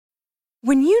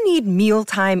When you need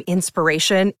mealtime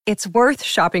inspiration, it's worth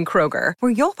shopping Kroger,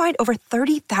 where you'll find over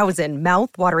 30,000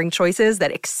 mouth-watering choices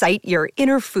that excite your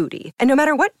inner foodie. And no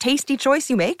matter what tasty choice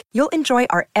you make, you'll enjoy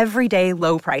our everyday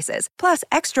low prices, plus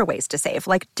extra ways to save,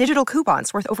 like digital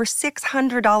coupons worth over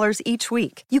 $600 each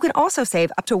week. You can also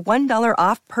save up to $1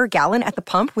 off per gallon at the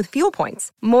pump with fuel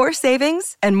points. More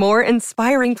savings and more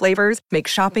inspiring flavors make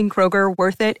shopping Kroger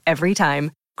worth it every time.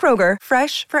 Kroger,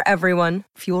 fresh for everyone.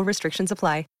 Fuel restrictions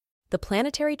apply. The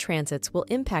planetary transits will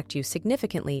impact you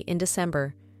significantly in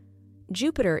December.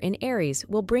 Jupiter in Aries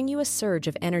will bring you a surge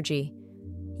of energy.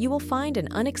 You will find an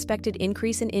unexpected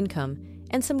increase in income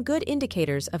and some good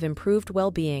indicators of improved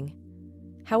well-being.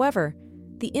 However,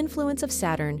 the influence of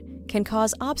Saturn can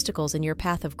cause obstacles in your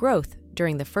path of growth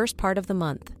during the first part of the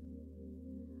month.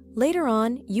 Later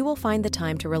on, you will find the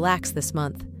time to relax this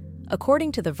month.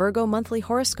 According to the Virgo Monthly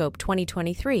Horoscope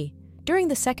 2023, during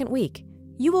the second week,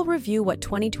 you will review what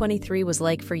 2023 was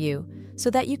like for you so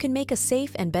that you can make a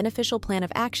safe and beneficial plan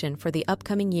of action for the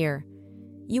upcoming year.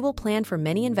 You will plan for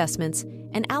many investments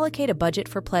and allocate a budget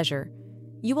for pleasure.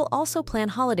 You will also plan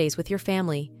holidays with your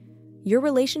family. Your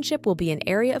relationship will be an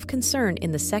area of concern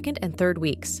in the second and third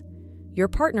weeks. Your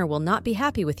partner will not be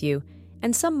happy with you,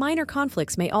 and some minor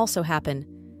conflicts may also happen.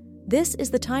 This is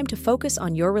the time to focus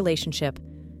on your relationship.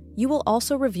 You will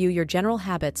also review your general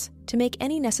habits to make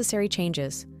any necessary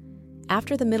changes.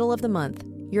 After the middle of the month,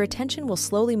 your attention will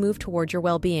slowly move toward your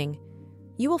well-being.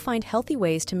 You will find healthy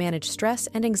ways to manage stress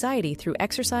and anxiety through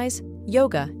exercise,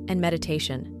 yoga, and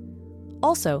meditation.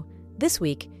 Also, this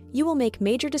week, you will make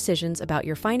major decisions about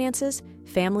your finances,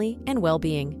 family, and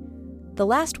well-being. The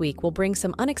last week will bring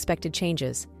some unexpected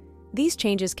changes. These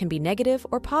changes can be negative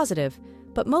or positive,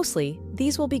 but mostly,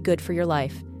 these will be good for your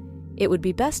life. It would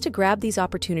be best to grab these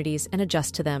opportunities and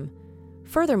adjust to them.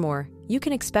 Furthermore, you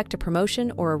can expect a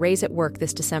promotion or a raise at work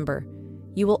this December.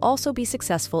 You will also be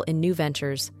successful in new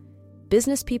ventures.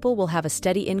 Business people will have a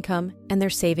steady income and their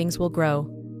savings will grow.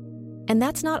 And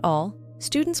that's not all.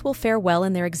 Students will fare well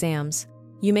in their exams.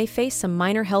 You may face some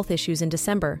minor health issues in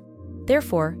December.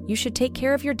 Therefore, you should take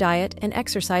care of your diet and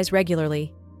exercise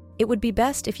regularly. It would be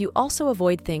best if you also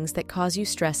avoid things that cause you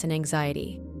stress and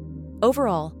anxiety.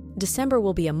 Overall, December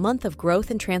will be a month of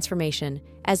growth and transformation,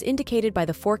 as indicated by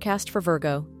the forecast for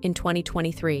Virgo in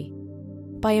 2023.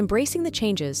 By embracing the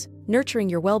changes, nurturing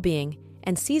your well-being,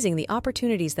 and seizing the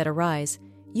opportunities that arise,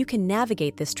 you can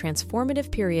navigate this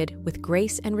transformative period with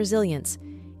grace and resilience,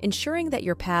 ensuring that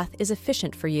your path is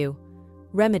efficient for you.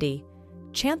 Remedy: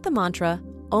 chant the mantra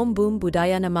Om Boom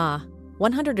Buddhaya Namah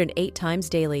 108 times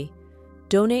daily.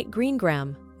 Donate green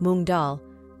gram, moong dal,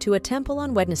 to a temple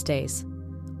on Wednesdays.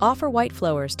 Offer white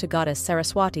flowers to Goddess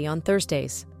Saraswati on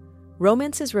Thursdays.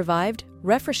 Romance is revived,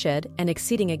 refreshed, and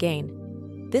exceeding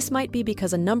again. This might be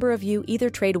because a number of you either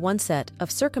trade one set of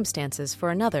circumstances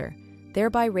for another,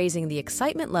 thereby raising the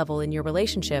excitement level in your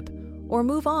relationship, or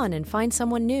move on and find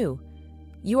someone new.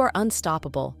 You are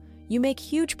unstoppable. You make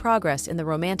huge progress in the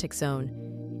romantic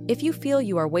zone. If you feel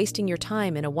you are wasting your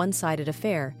time in a one-sided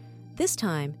affair, this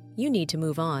time you need to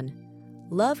move on.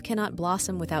 Love cannot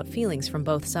blossom without feelings from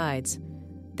both sides.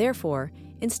 Therefore,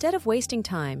 instead of wasting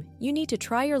time, you need to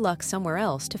try your luck somewhere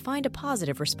else to find a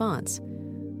positive response.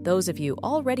 Those of you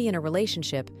already in a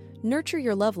relationship, nurture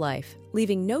your love life,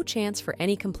 leaving no chance for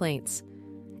any complaints.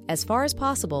 As far as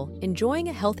possible, enjoying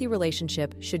a healthy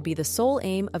relationship should be the sole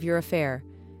aim of your affair.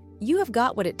 You have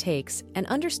got what it takes, and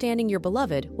understanding your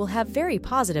beloved will have very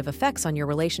positive effects on your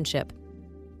relationship.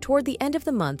 Toward the end of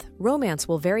the month, romance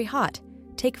will very hot.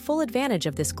 Take full advantage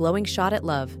of this glowing shot at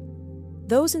love.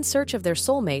 Those in search of their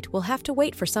soulmate will have to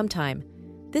wait for some time.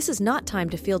 This is not time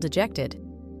to feel dejected.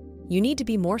 You need to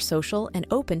be more social and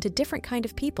open to different kind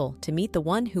of people to meet the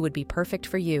one who would be perfect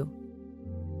for you.